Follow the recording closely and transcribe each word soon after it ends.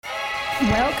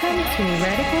Welcome to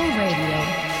Radical Radio.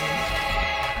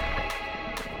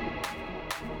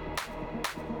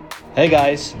 Hey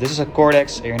guys, this is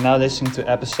Accordex and you're now listening to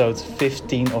episode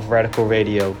 15 of Radical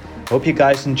Radio. Hope you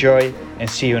guys enjoy and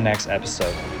see you next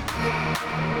episode.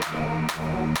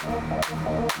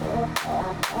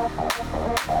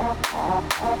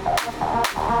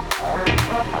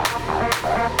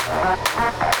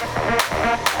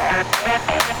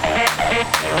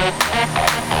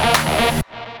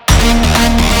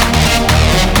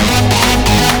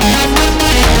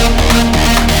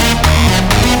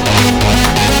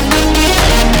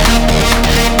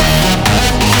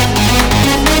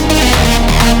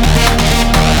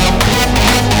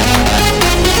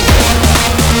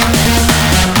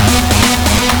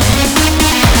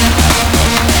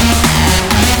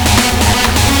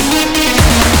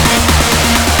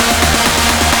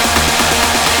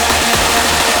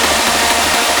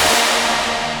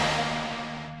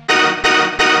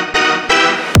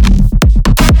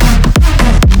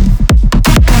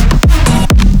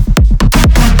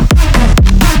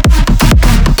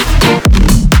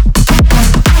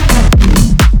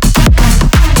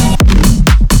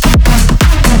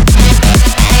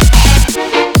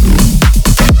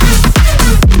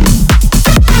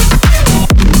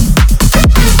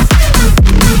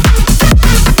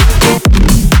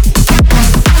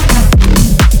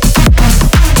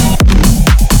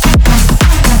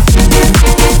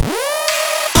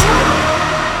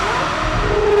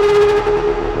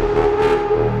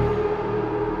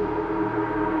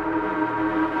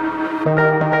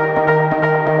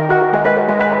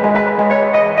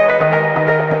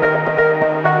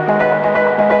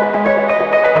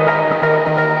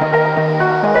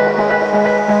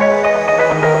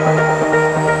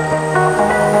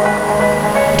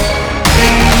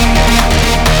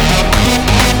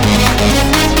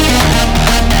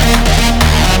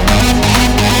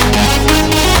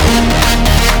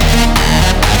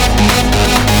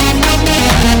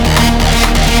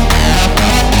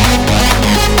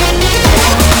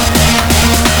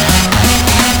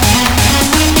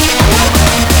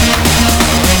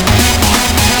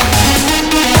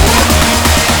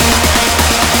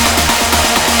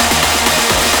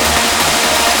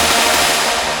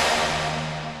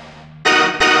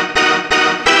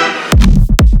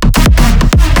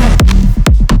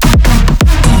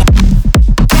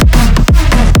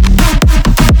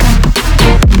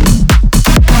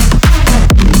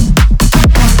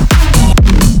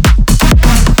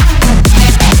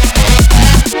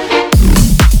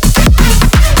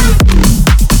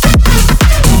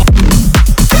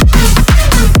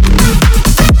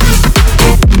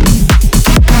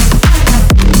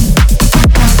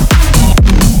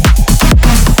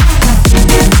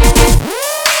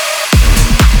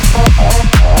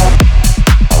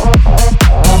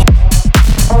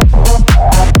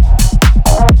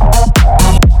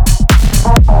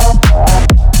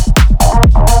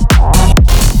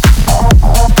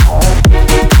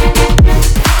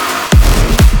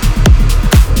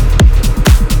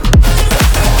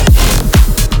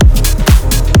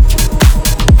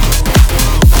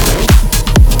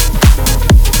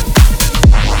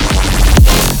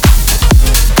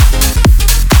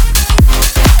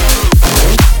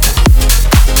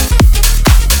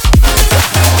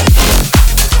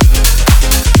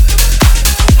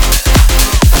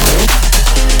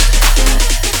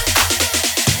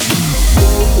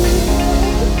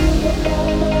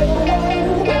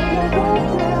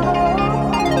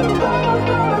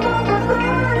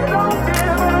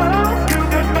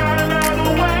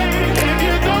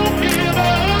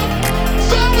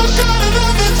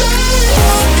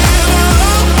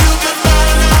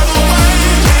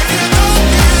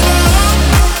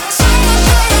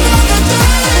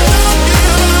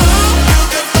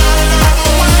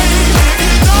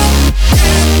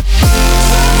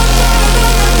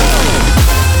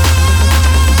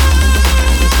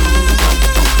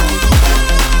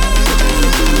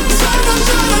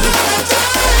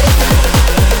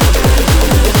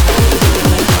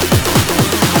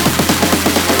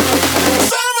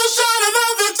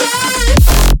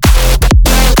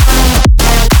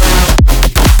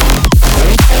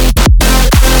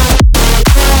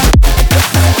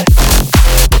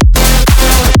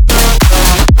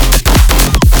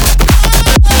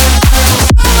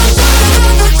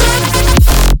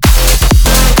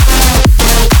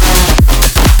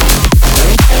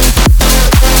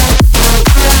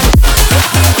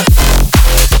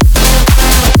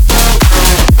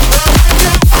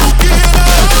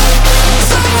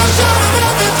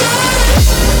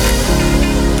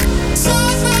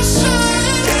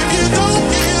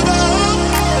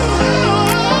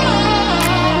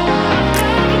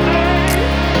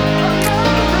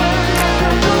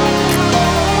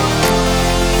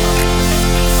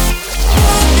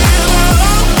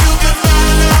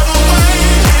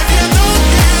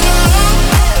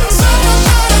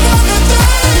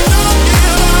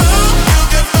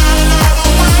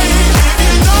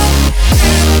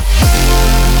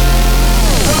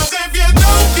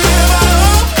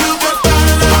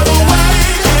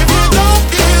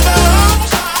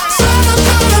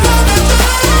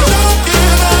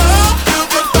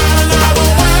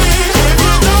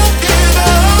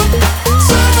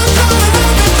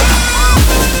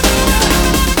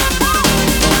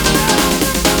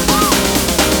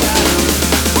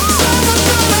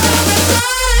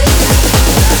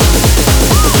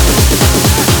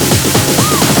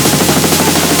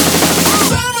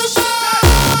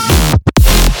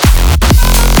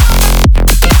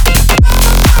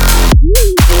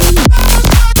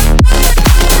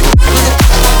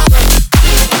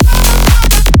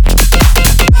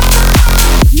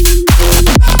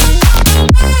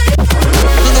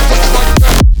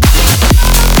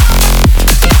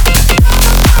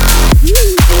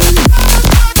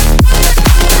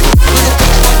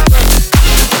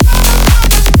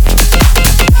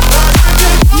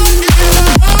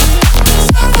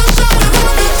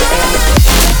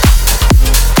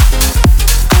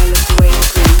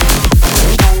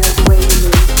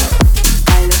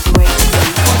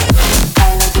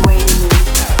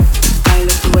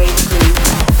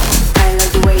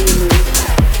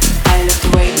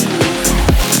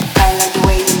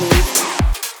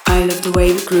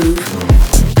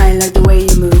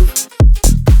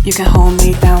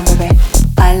 down, baby.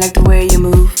 I like the way you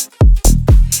move.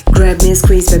 Grab me and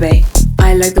squeeze, baby.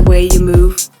 I like the way you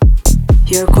move.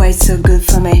 You're quite so good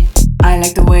for me. I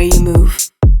like the way you move.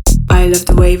 I love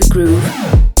the way we groove.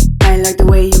 I like the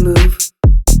way you move.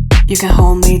 You can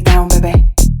hold me down, baby.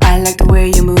 I like the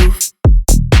way you move.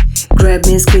 Grab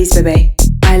me and squeeze, baby.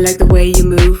 I like the way you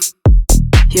move.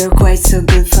 You're quite so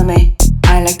good for me.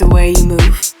 I like the way you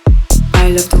move. I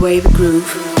love the way we groove.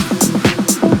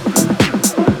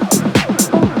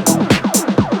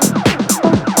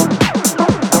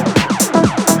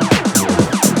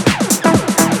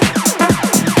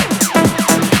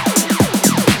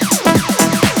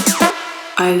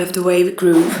 I love the way we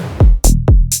groove.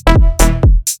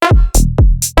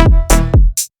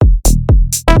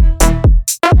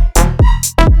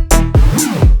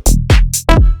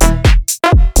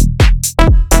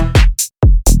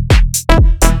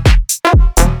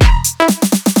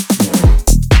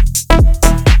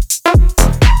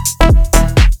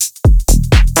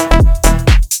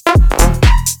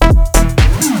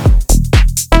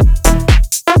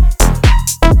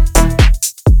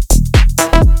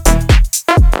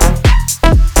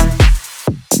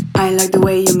 I like the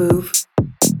way you move.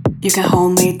 You can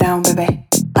hold me down, baby.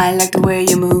 I like the way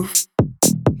you move.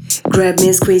 Grab me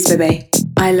and squeeze, baby.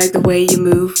 I like the way you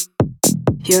move.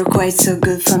 You're quite so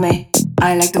good for me.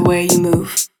 I like the way you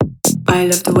move. I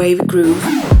love the way we groove.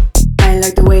 I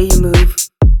like the way you move.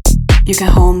 You can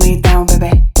hold me down,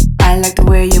 baby. I like the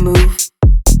way you move.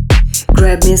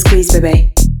 Grab me and squeeze,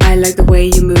 baby. I like the way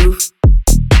you move.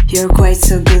 You're quite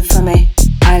so good for me.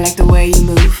 I like the way you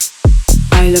move.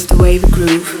 I love the way we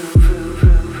groove.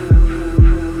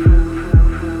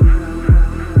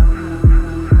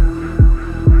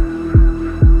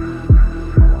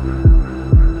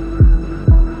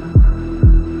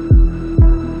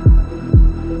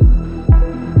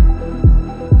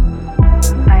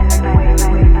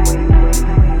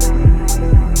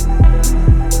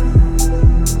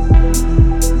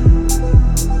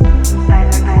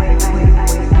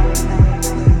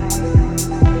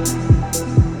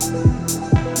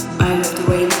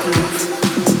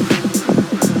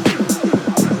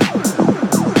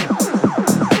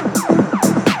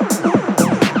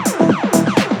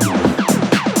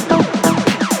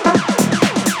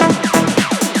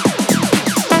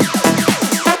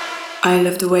 I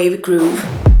love the way we groove.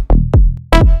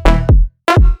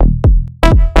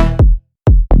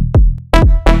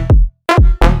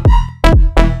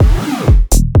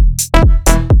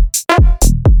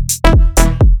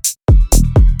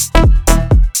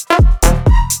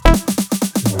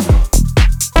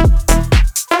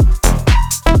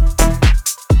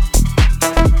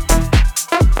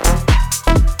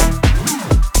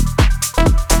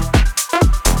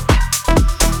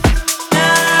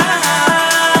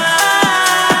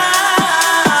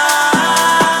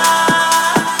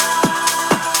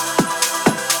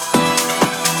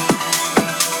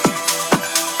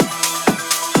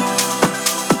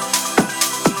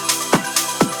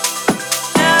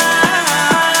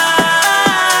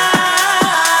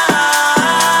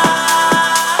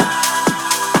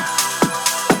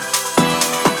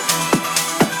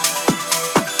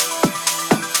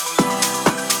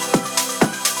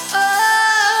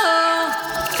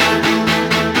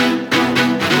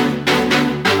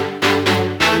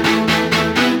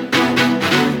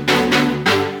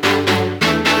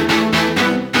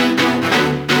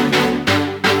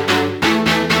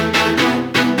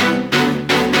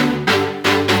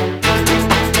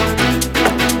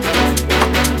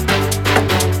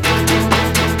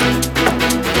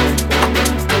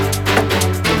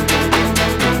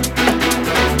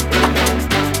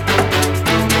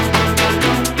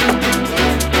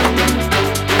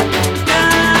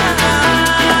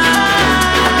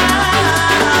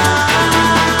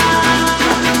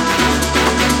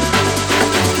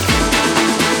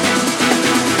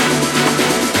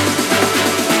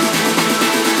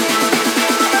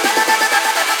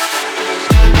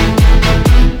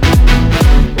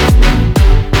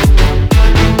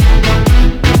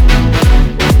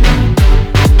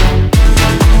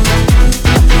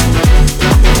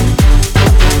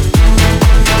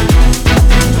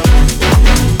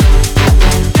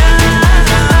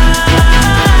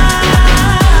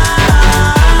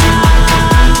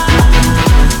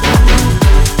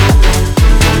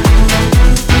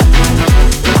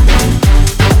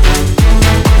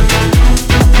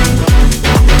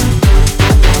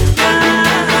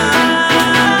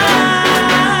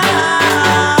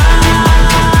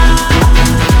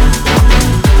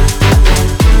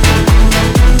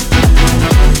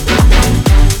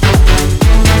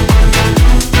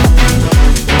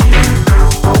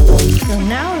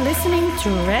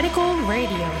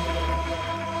 Radio.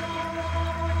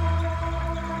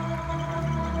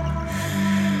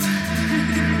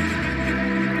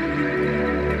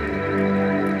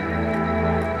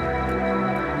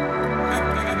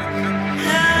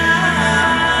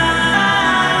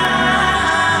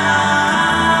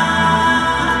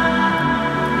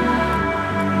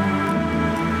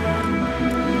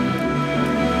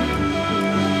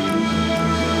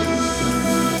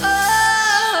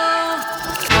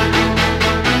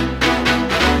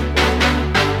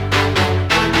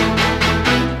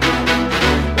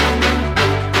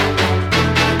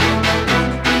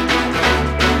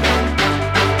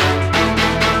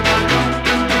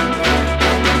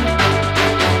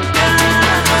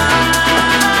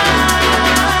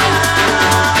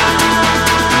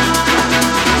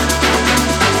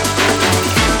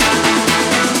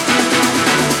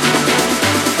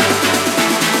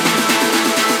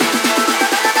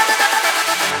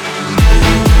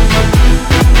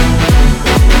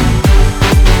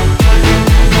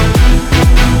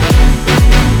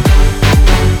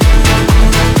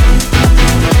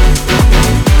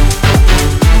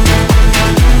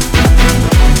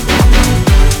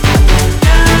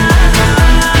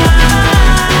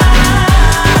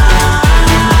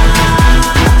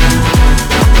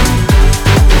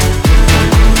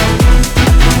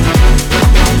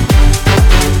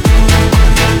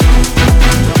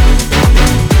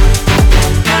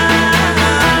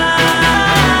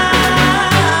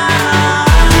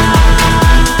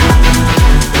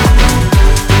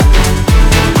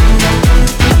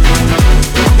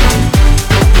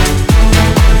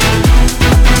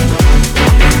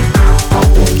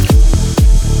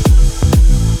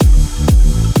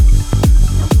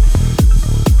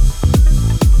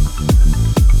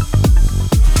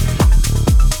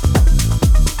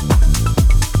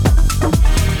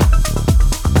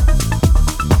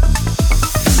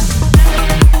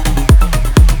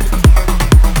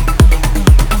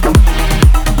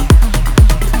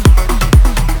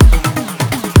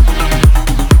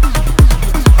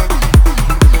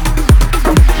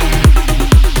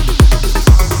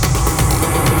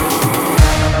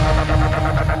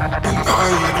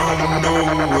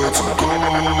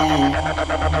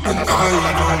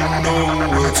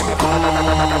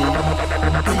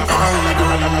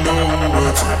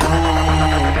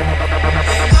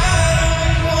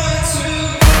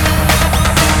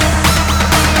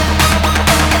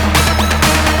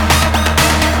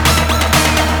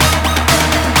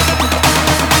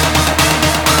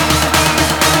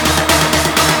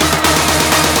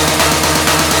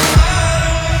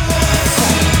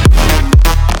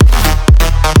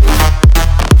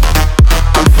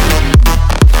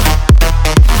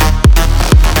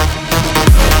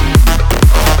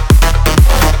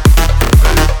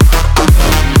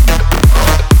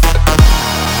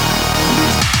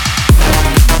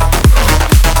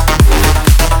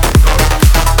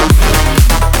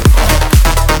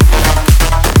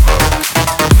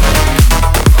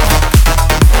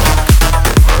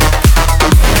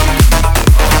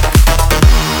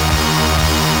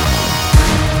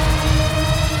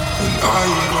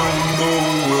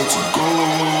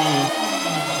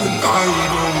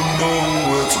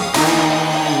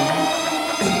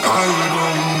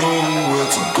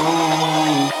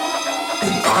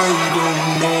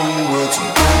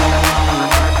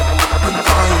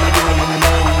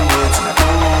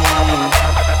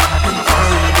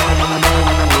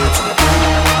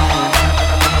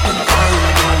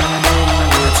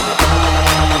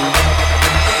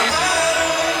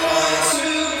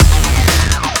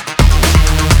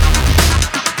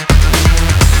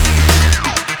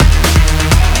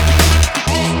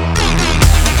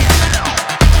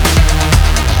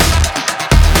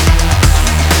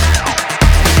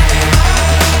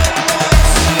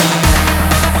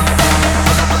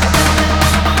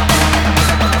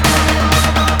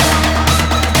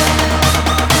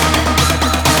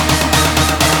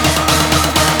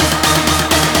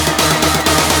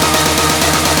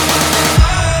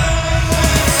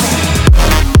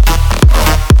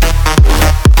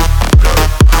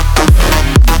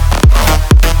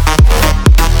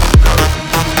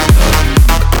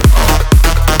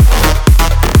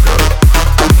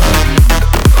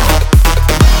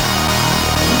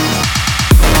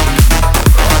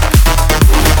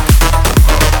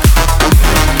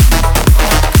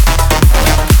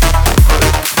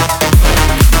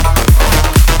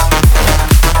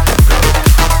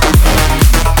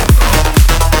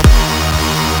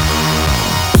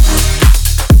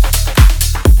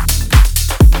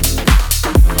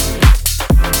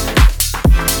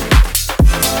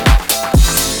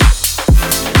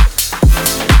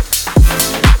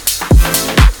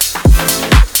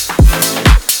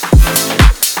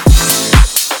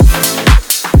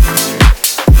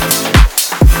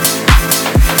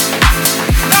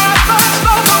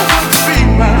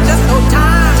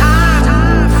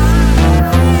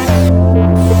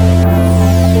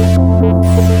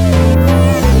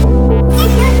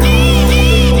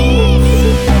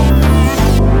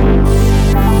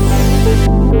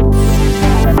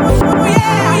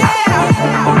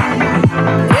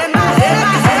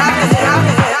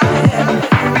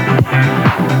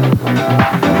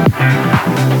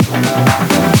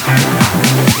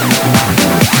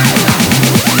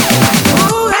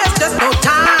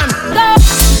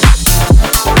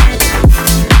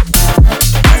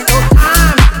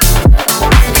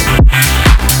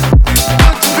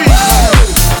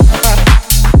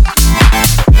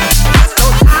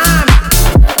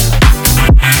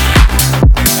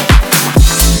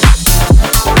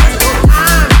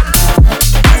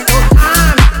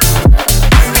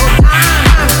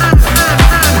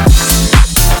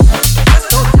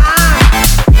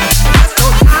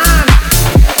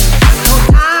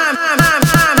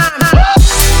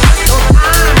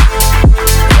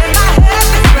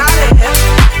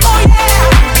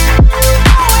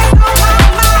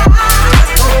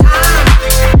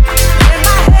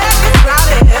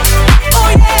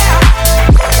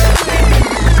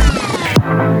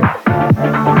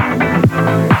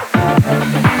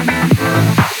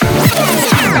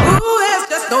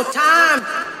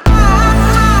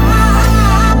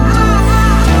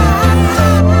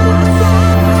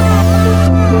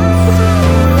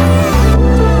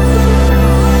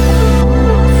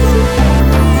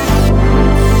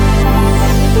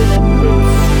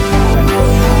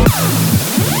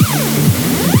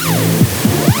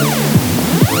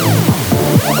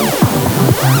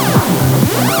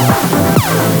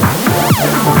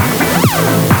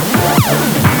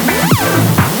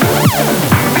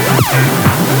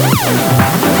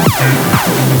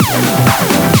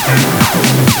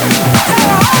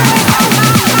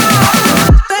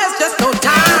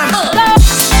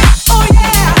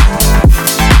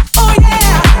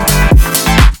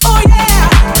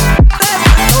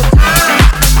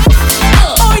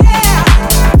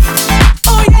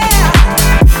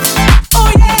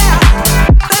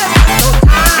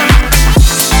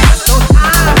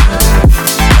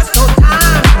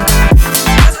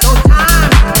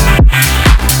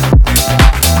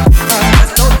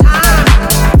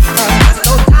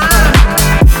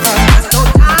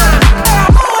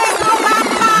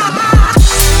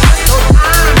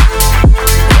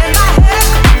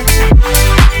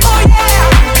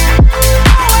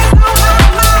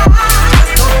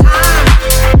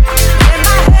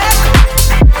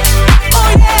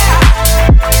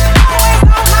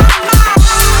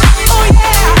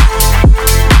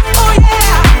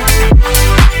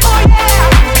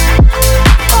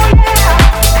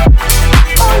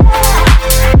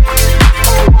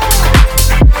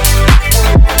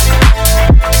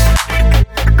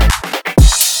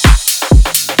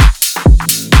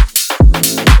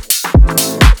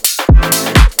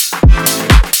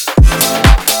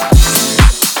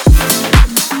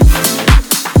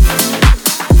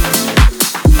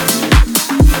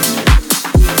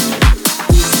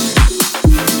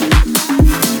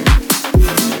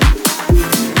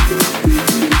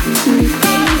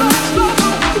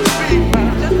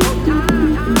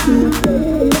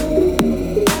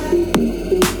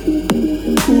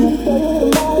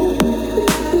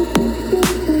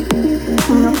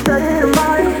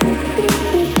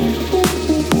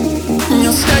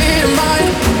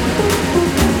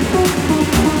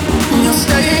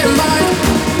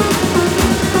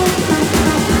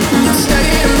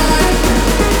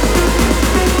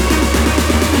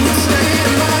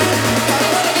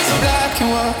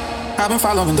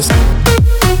 Following the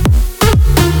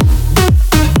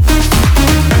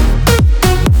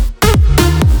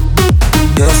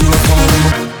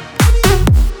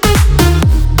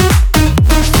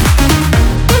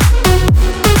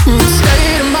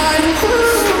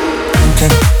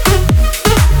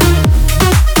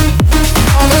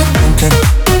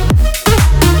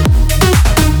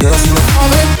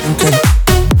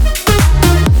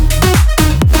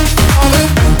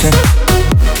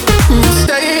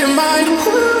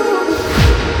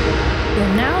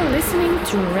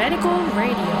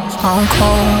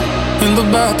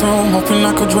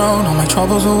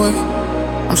troubles away.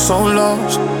 I'm so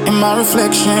lost in my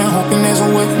reflection, hoping there's a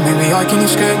way. Maybe I can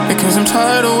escape because I'm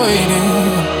tired of waiting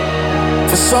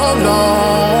for so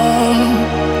long.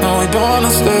 No, I don't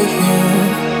wanna stay here.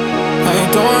 I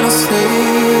don't wanna stay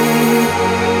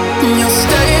in your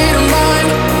state of mind.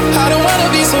 I don't wanna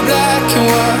be so black and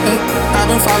white. I've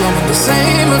been following the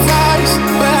same advice,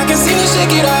 but I can see you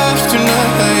shake it off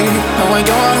tonight. No, I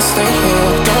don't wanna stay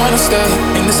here. Don't wanna stay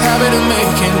in this habit of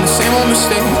making the same old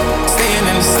mistake. Staying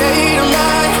in the state of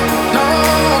mind. No,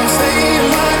 state of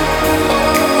mind.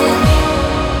 Oh.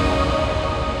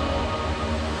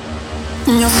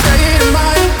 In your state of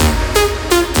mind.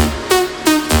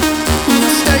 In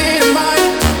your state of mind.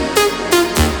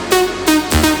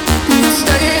 In your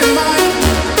state of mind.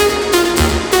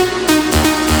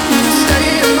 In your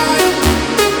state of mind.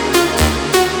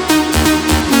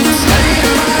 In your state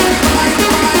of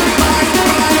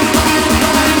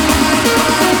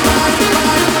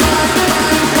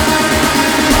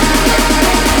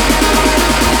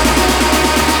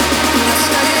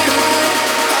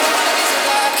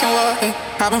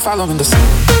I've been following the sun.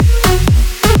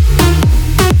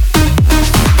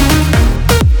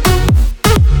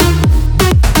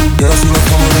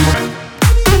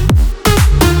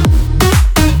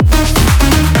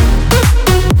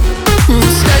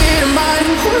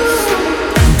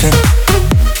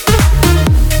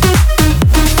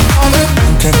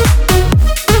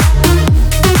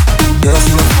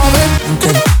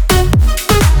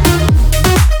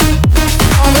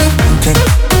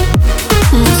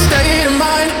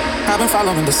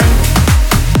 Following the sun.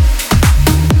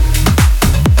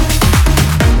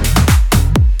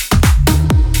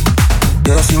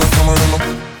 Yeah, see what's coming in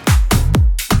the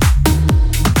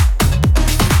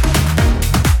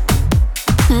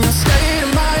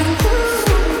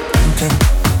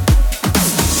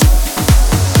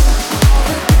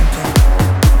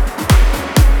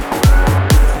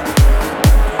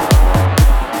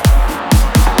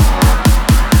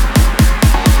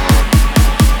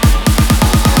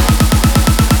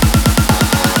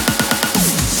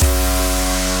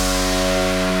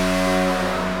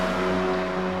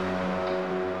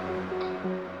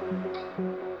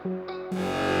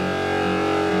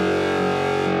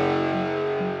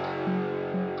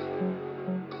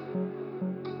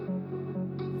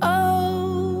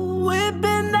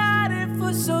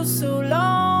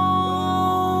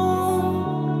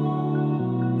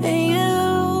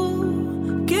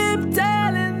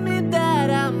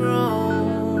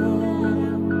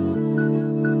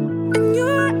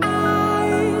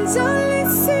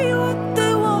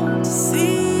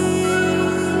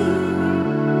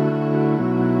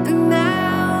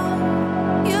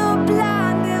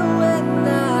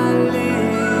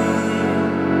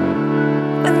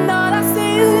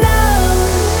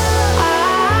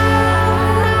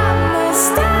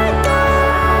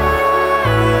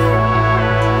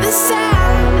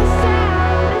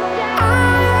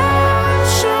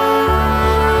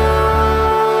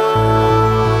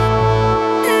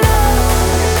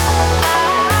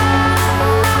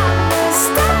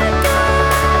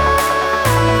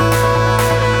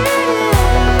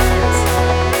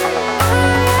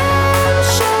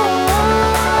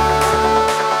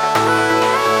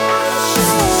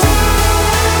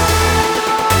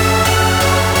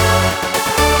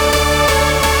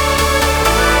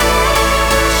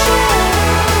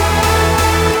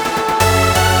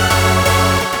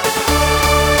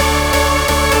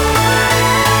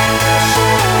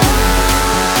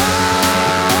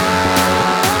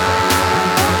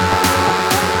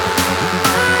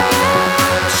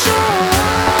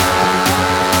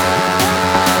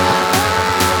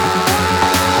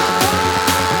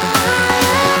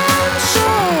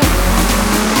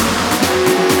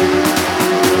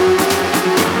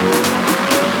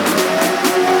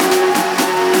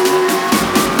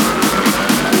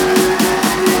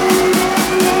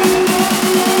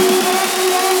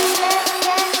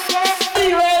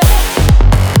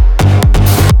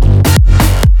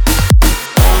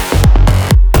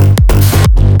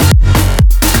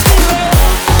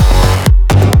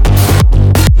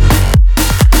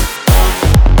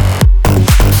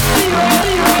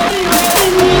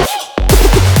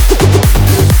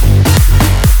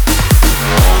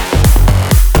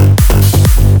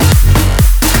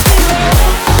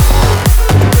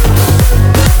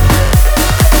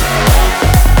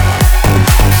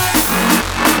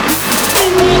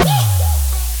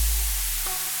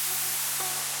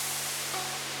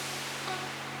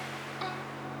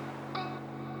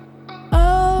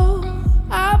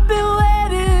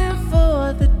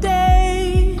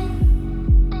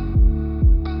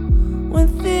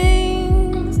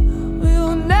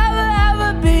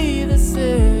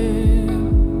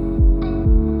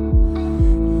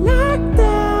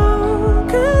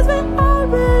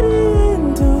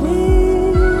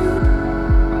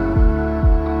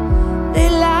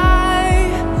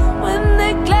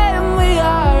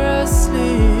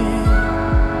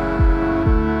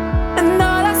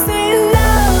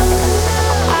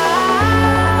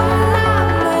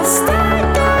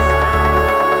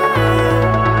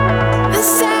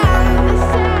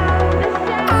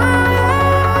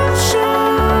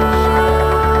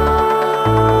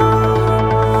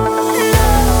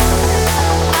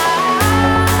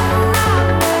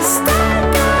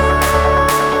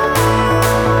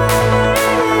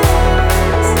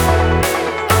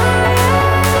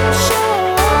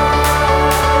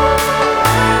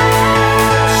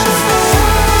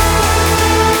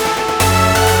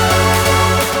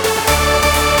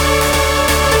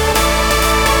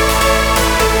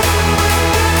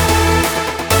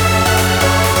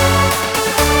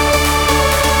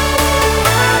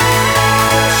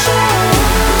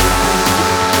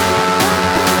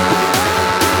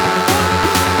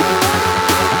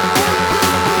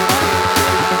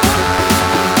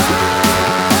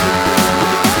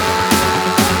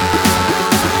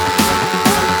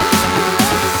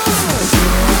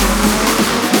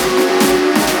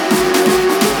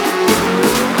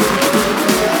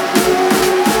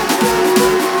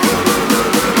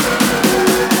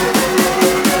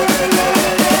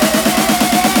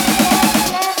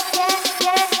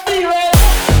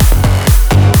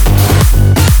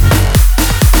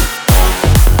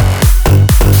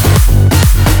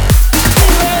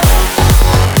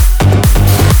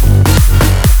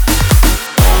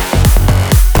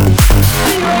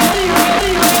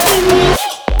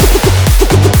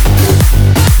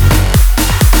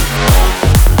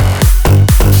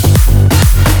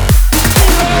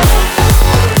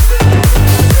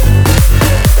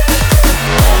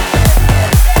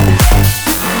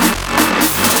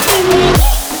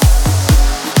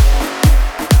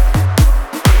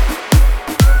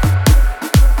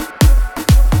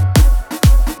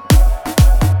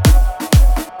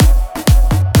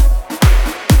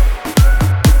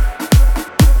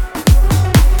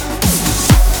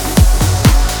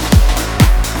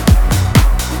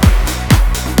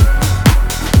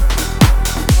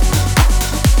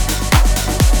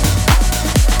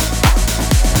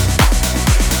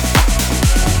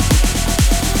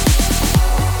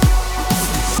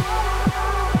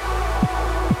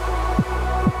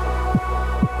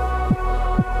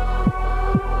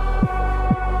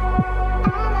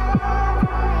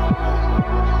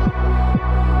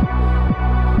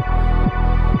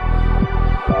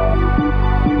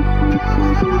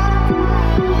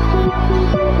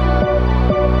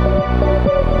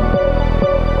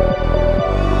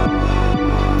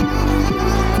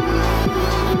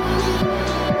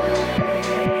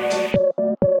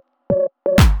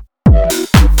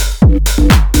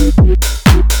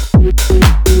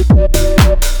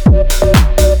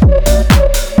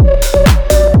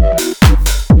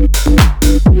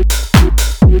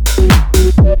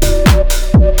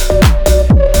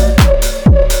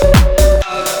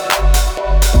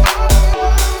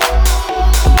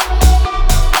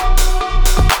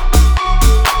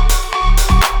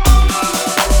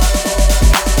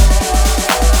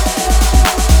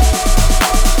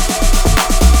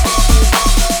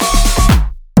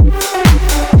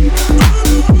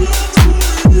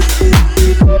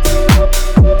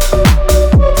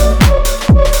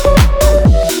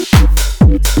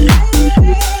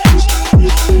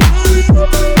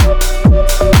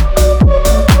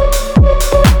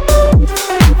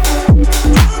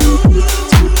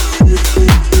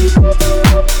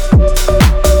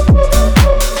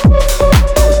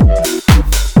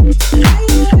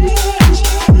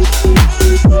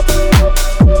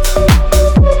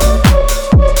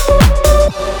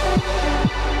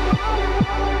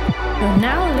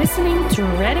listening to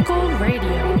Radical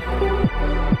Radio.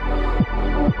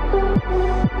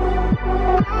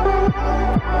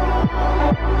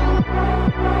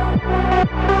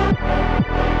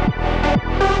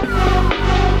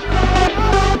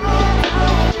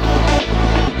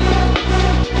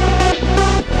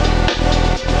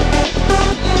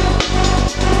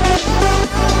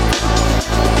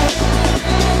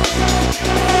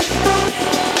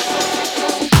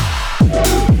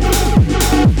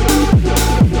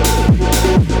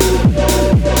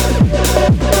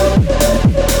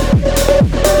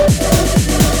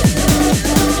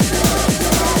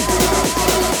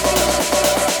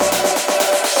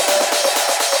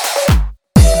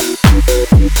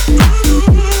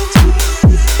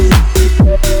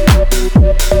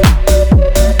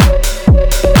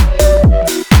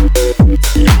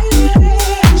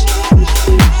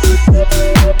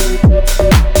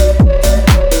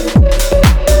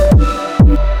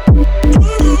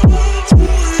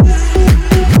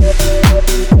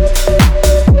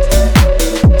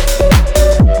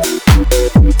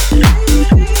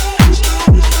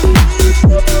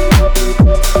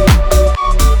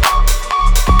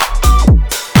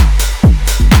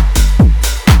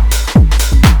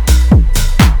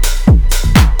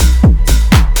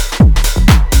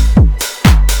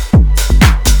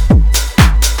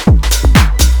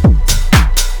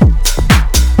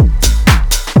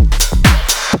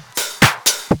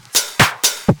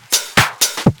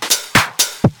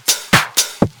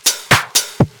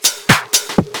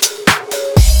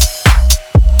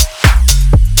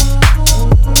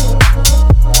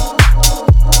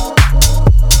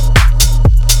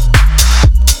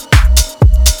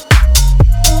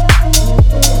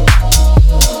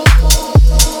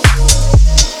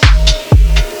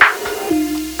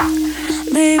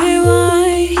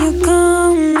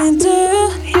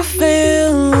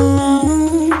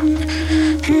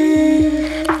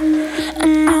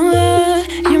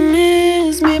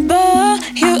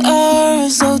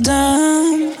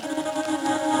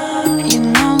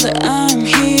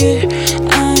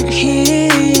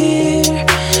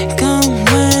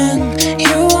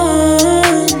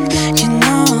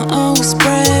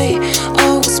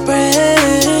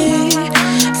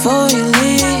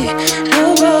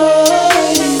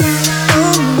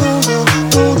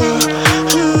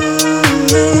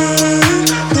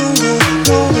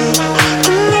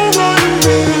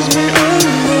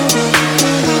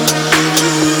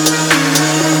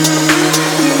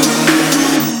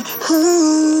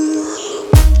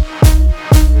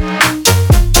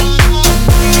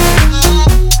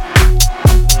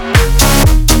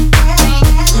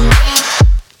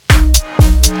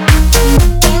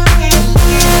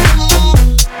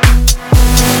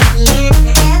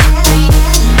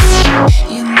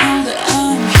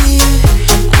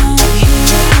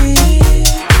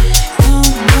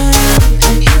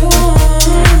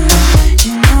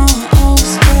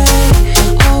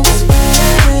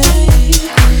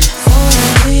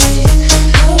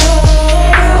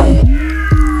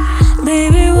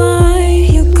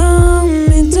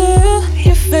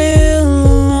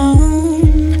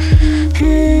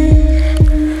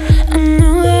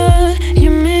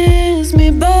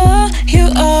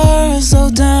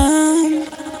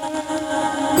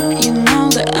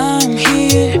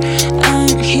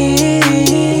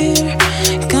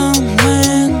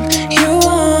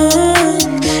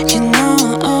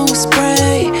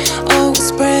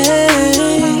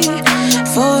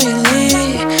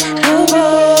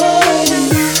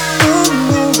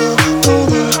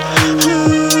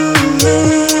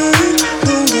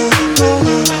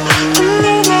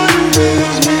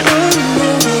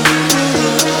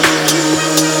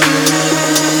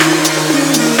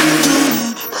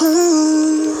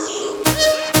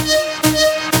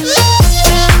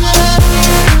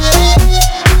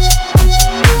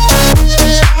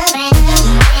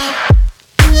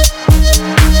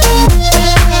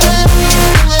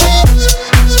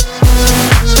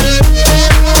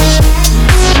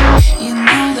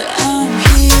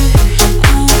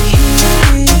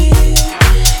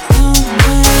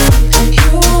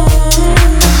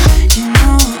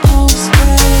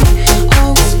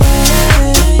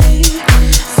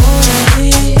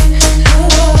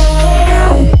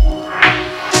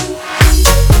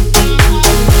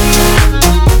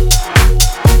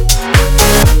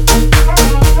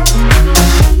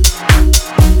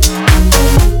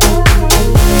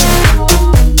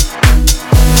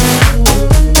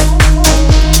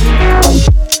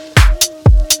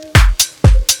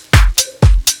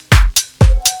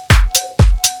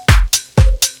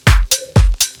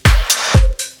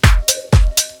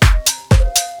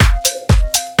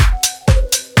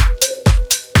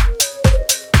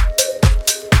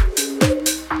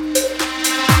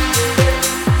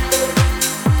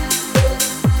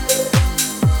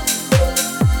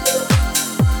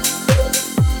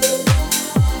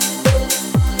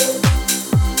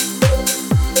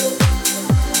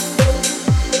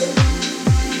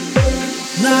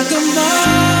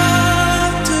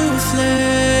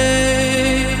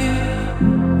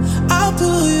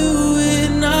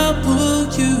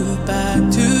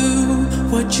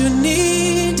 you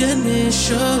need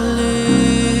initially.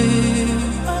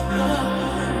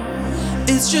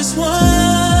 It's just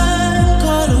one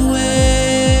call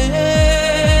away,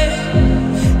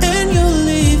 and you'll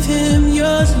leave him.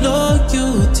 You're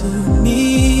loyal to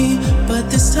me, but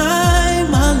this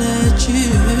time I'll let you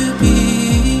be.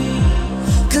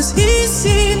 'Cause he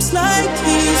seems like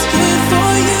he's good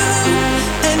for you,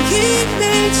 and he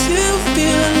makes you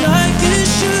feel like you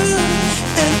should.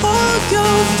 And all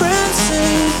your friends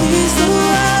say he's the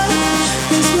one.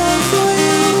 His love for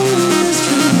you is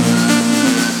true.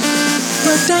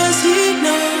 But does he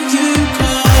know you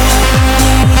call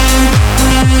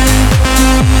when he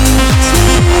sleeps?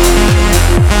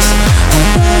 Or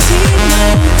does he know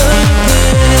the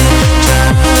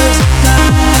pictures that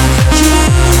you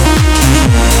keep?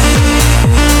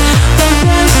 Or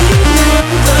does he know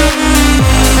the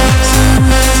reasons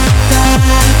that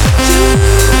you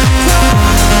cry?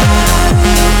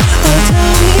 Or tell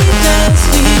me, does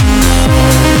he know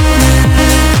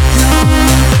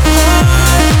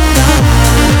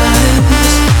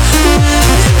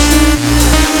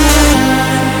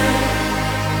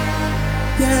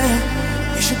yeah,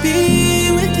 you should be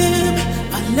with him.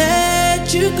 I let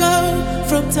you go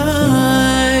from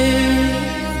time.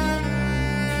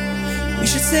 You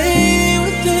should stay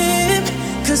with him,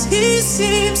 'cause he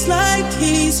seems like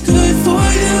he's good for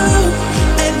you,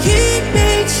 and he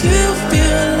makes you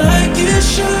feel like you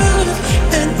should.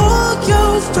 And all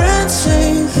your friends say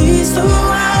he's the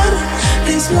one.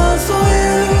 His love for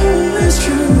you is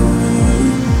true.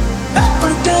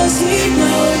 But does he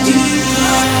know you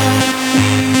love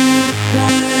me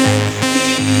when he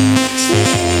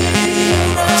sleeps?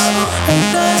 Or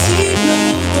does he know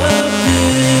the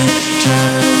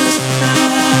pictures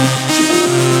that you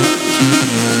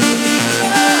keep?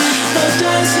 Or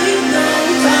does he know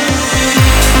the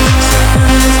reasons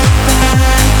that you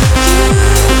cry?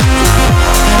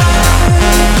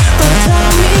 Or tell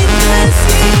me, does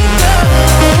he know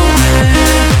when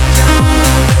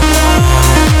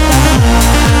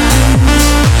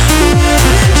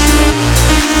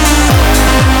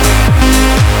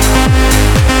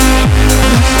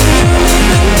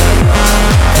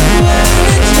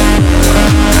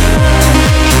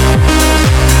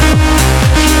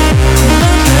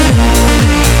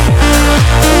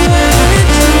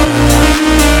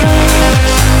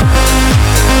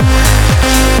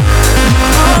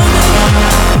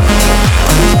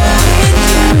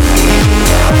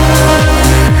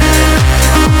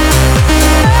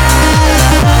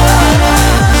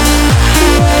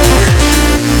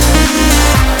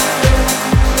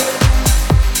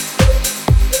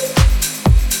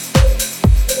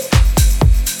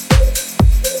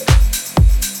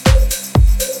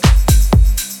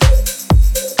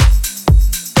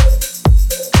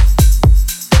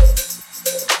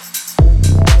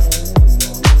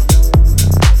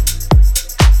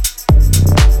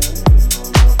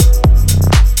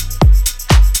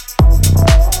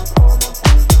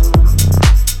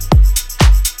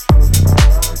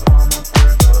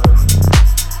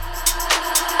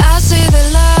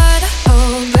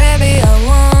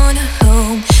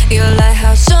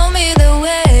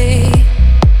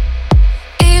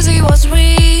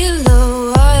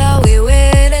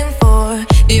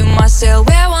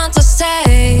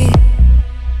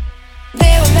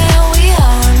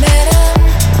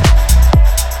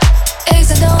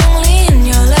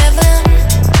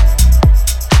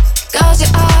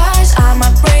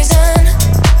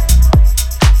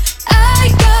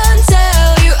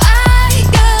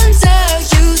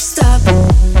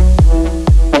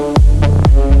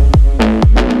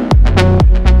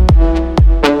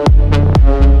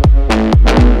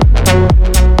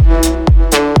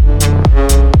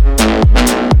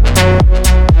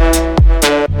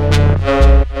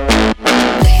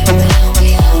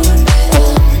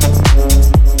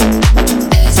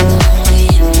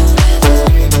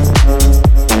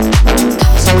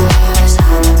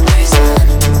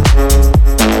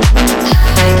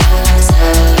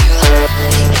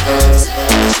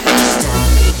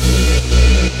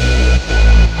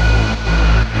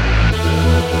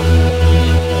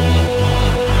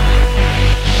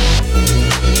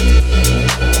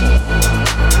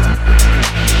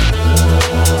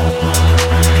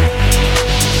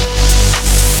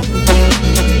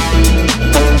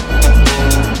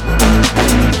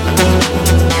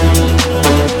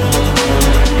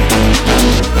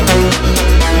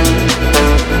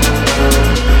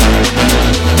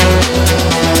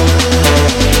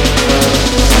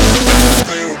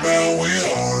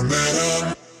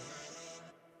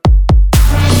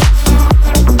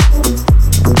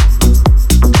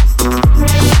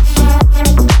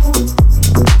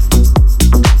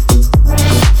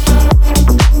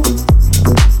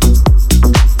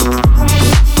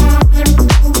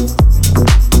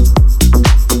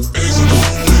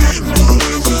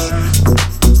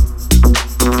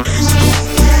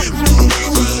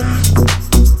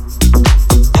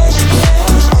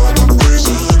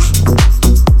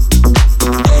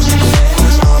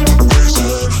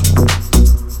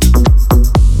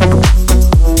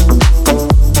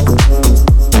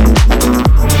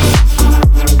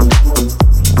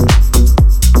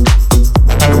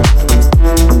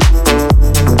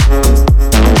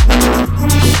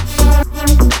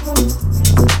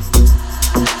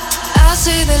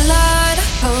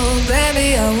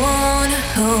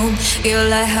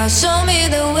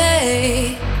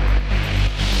away.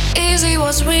 Easy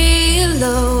was real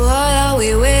low. What are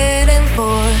we waiting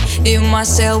for? You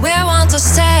must say we want to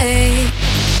stay.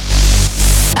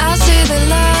 I see the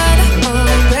light. Oh,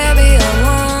 baby, I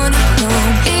want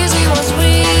home. Easy was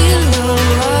real low.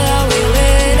 What are we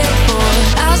waiting for?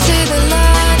 I see the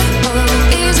light.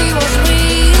 Oh, easy was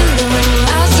real low.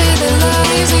 I see the light.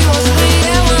 Easy was real.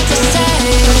 I want to stay.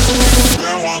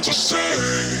 I want to stay.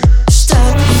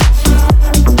 Stop.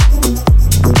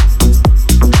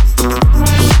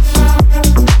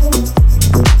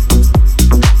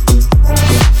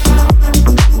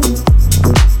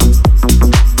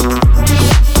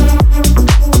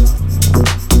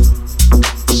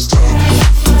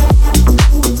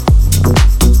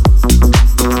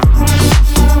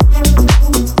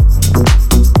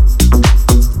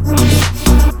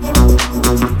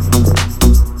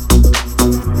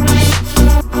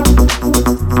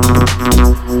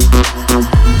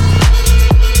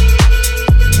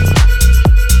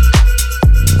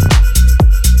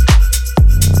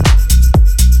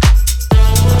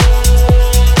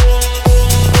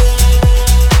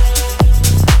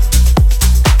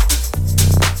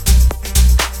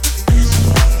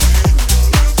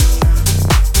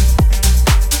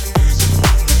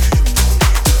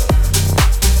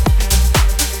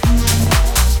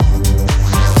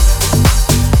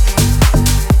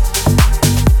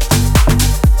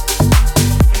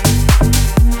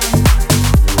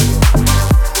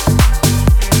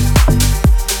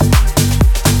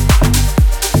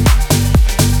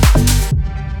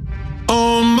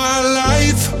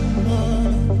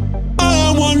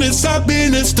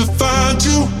 happiness to find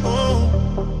you,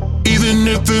 even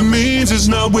if it means it's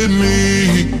not with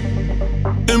me.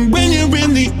 And when you're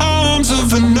in the arms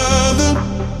of another,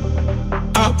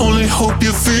 I only hope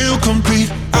you feel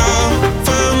complete. I'll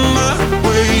find my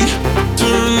way,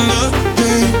 turn the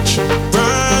page,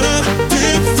 write a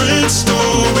different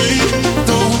story.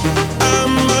 Though I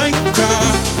might cry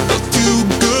a few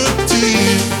good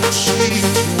tears,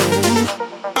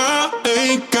 I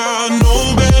ain't got no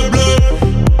bad blood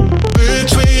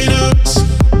between us.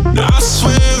 I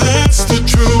swear that's the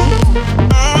truth.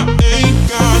 I ain't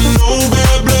got no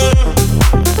bad blood,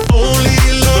 only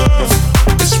love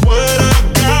is what I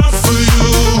got for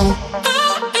you.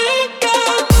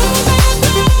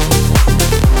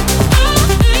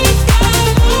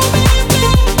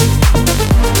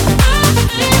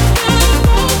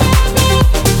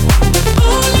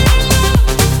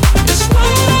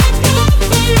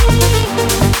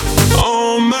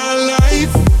 All my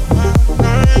life,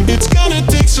 it's gonna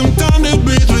take some time to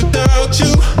breathe without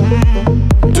you,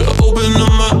 to open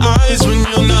up my eyes when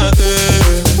you're not there,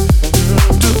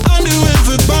 to undo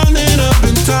every bond that I've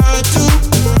been tied to.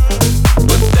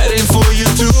 But that ain't for you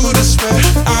to despair.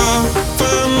 I'll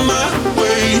find my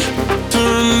way,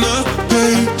 turn the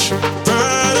page,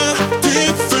 write a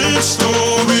different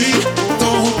story.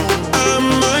 Though I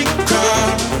might cry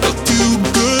a few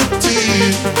good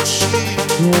tears,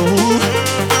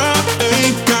 I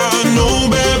ain't got no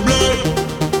bad blood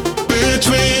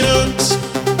between us.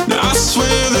 I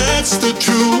swear that's the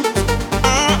truth.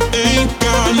 I ain't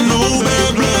got no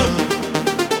bad blood,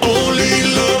 only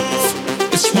love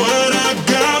is what I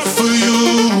got for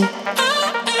you.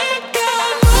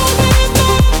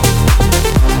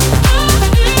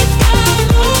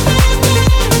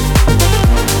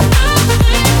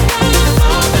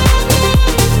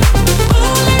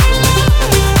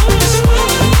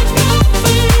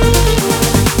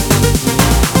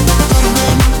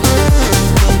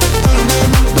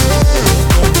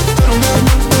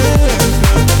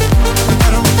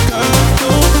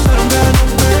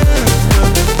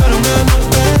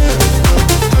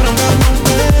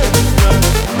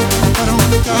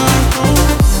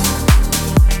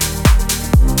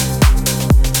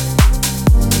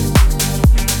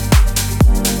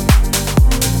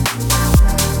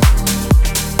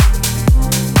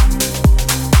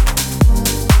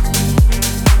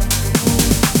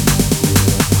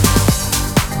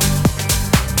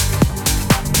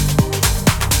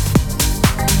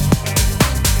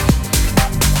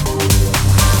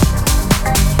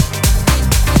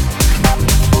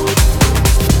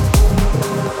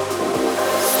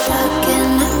 Stuck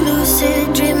in a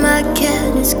lucid dream I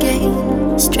can't escape.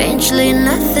 Strangely,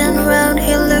 nothing around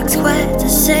here looks quite the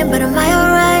same. But am I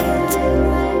alright?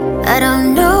 I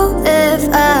don't know if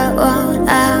I want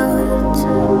out.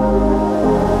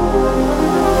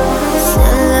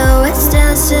 Silhouettes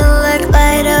dancing like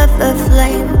light up a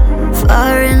flame.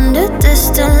 Far in the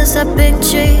distance, I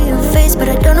picture your face, but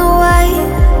I don't know why.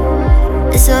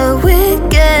 It's a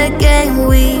wicked game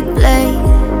we play.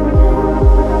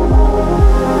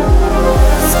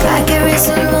 Sky carries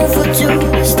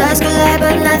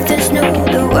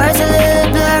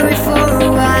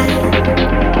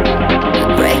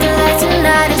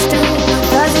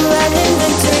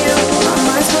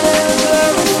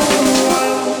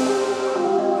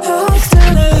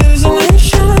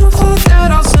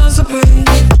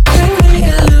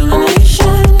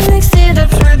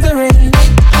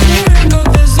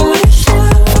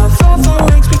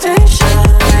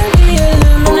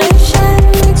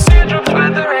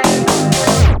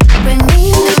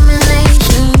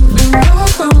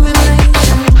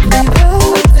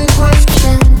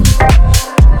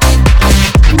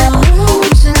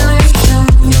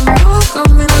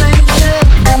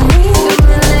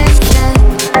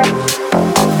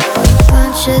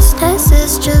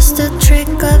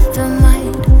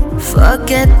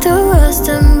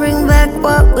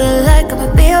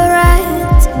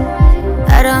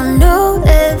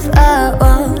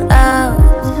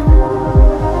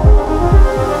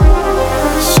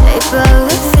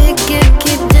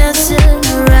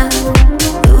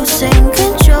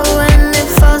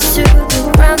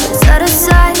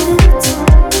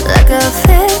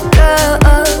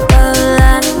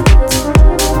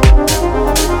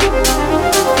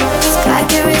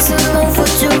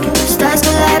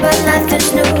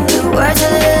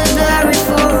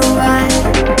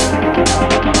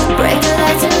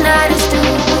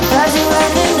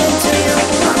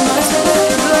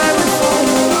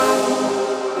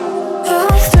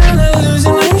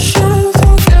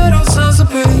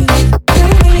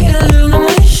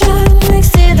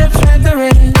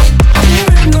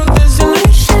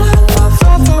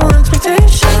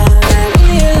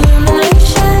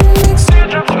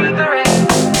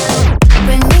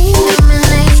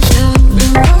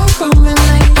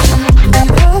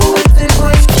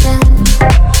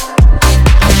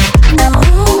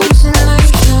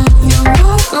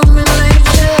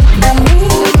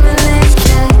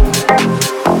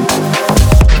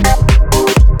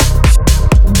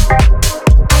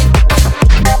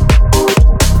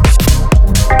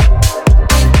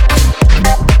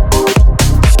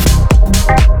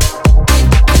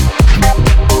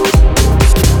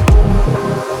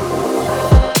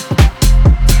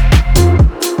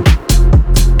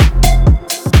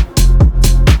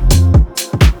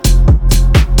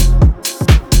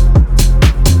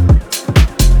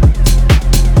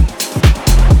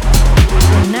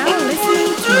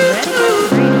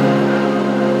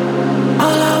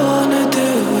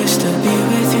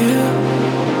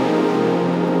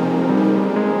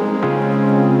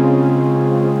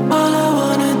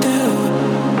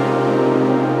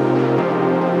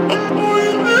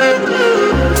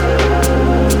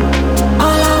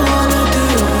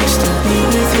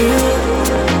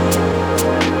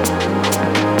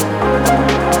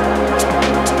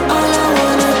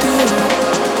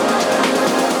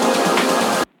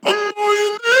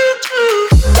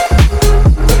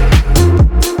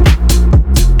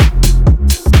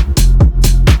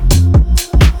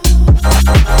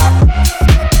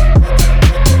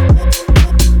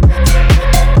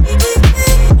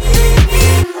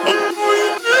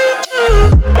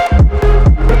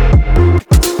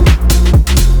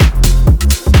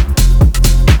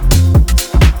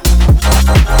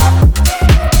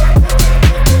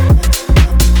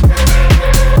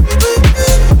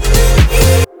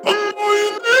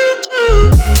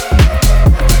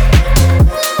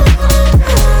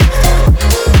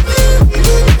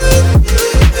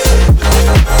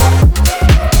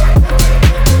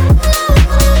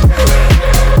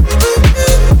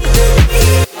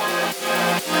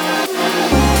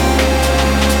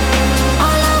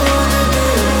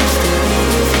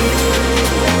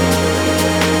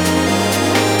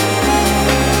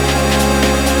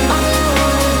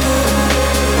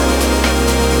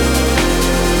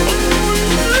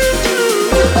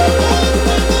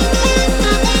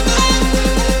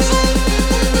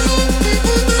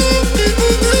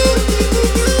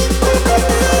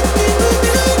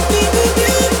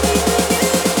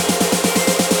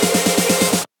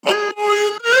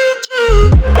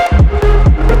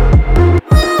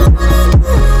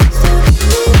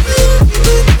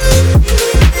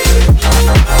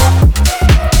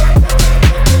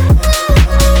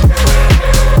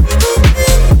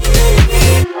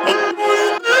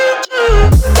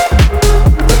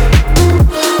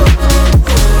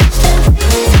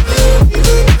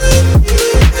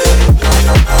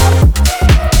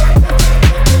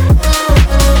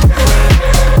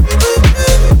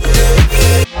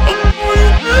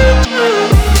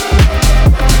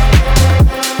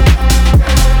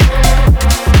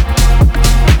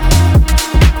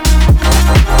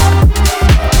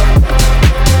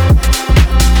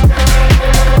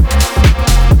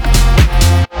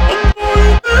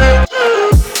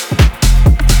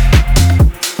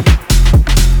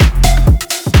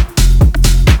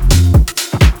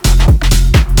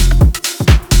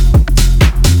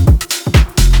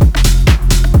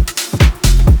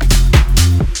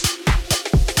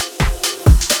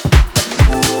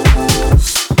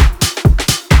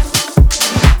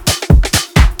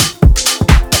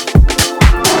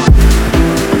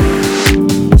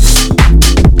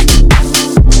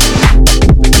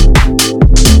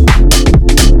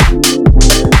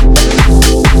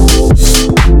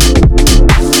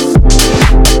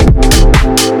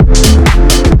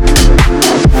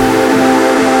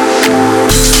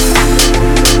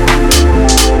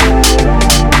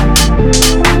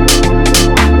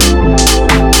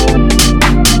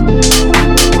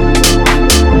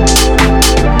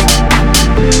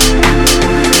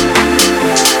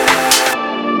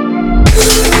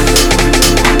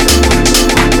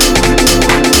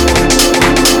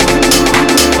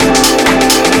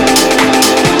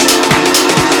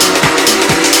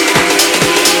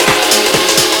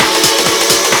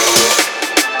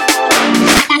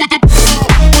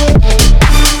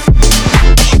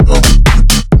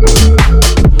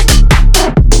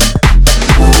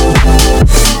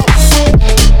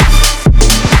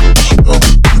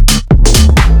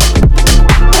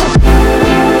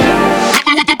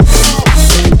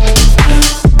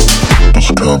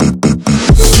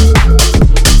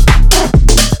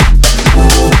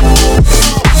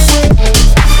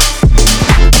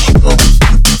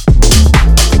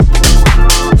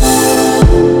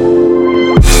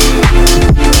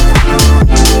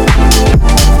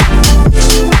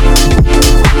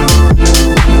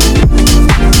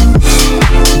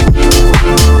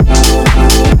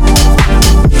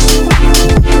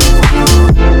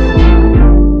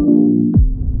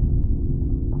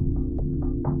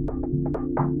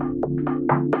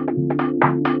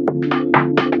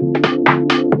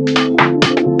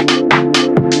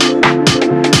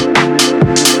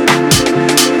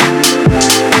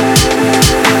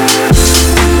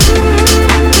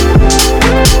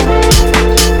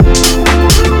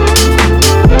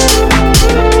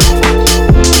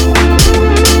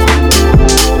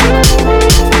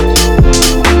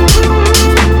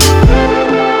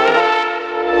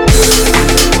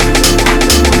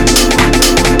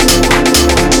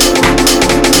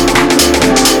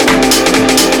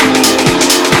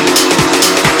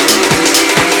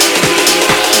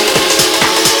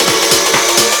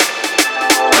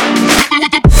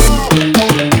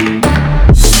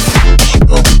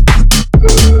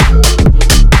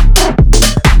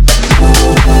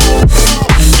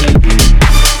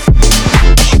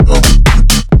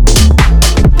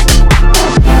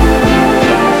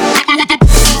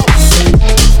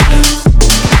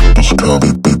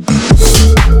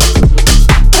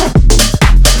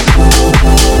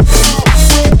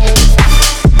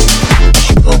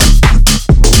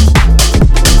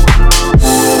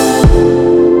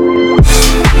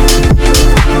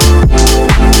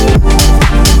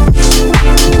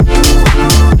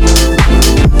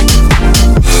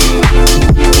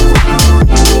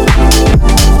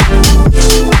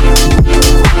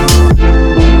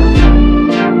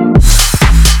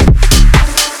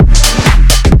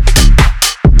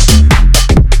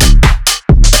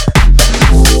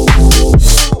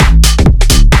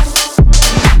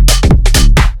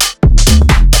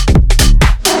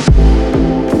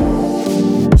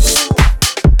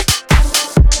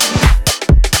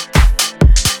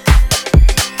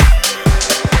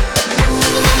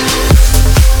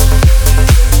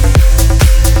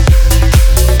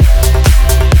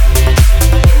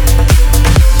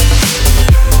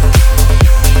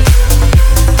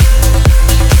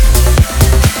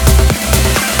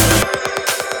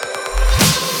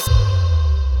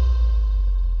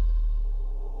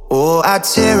I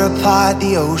tear apart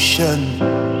the ocean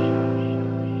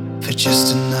for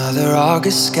just another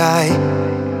August sky,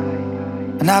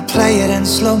 and I play it in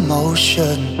slow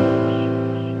motion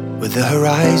with the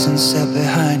horizon set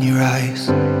behind your eyes.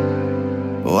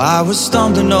 Oh, I was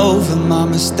stumbling over my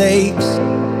mistakes.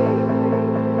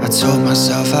 I told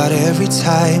myself out every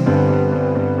time,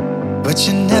 but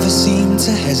you never seemed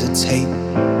to hesitate.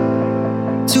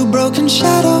 Two broken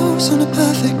shadows on a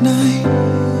perfect night.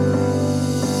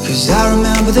 'Cause I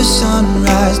remember the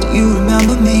sunrise, do you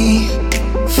remember me?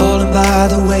 Falling by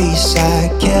the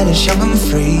wayside, careless, young and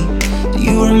free. Do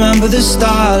you remember the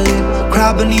starlit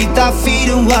crowd beneath our feet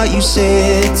and what you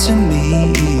said to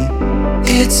me?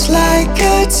 It's like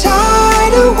a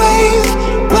tidal wave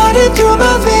running through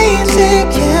my veins, it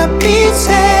can't be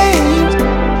tamed.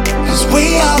 'Cause we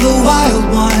are the wild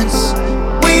ones.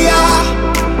 We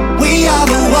are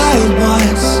the wild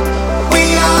ones. We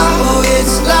are, oh,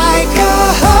 it's like a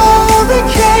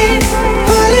hurricane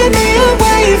pulling me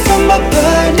away from a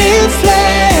burning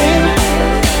flame.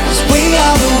 'Cause we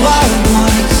are the wild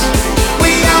ones.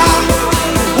 We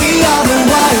are the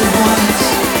wild ones.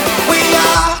 We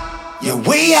are, yeah,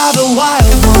 we are the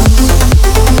wild ones.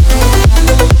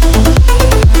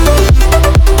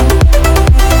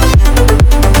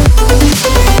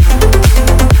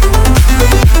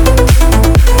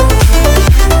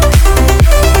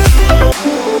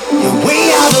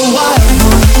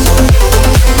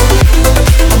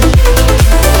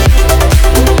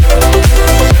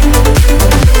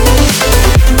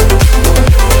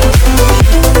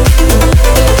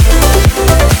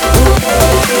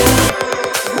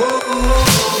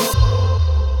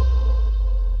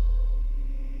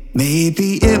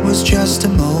 Maybe it was just a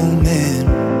moment,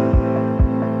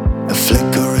 a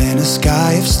flicker in a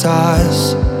sky of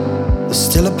stars. There's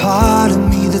still a part of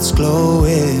me that's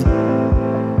glowing,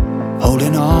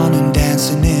 holding on and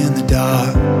dancing in the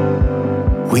dark.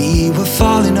 We were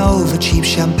falling over cheap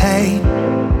champagne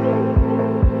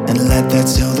and let that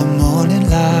till the morning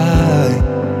light.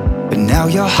 But now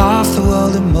you're half the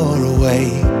world and more away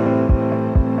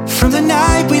from the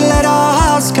night we let our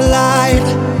hearts collide.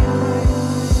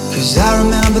 'Cause I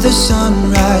remember the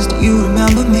sunrise, do you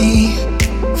remember me?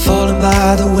 Falling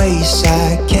by the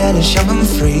wayside, careless, young and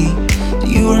free. Do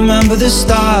you remember the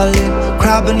starlit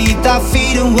crowd beneath our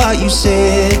feet and what you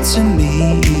said to me?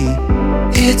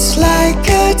 It's like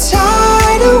a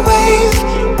tidal wave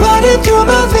running through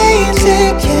my veins,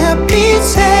 it can't be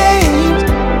tamed.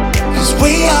 'Cause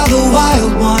we are the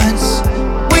wild ones.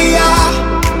 We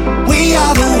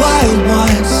are the wild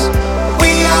ones.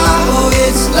 We are, oh,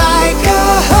 it's like a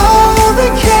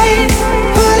hurricane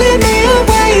pulling me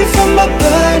away from a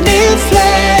burning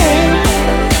flame.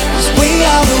 'Cause we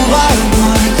are the wild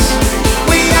ones.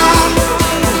 We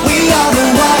are the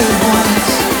wild ones.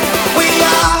 We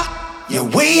are, yeah,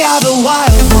 we are the wild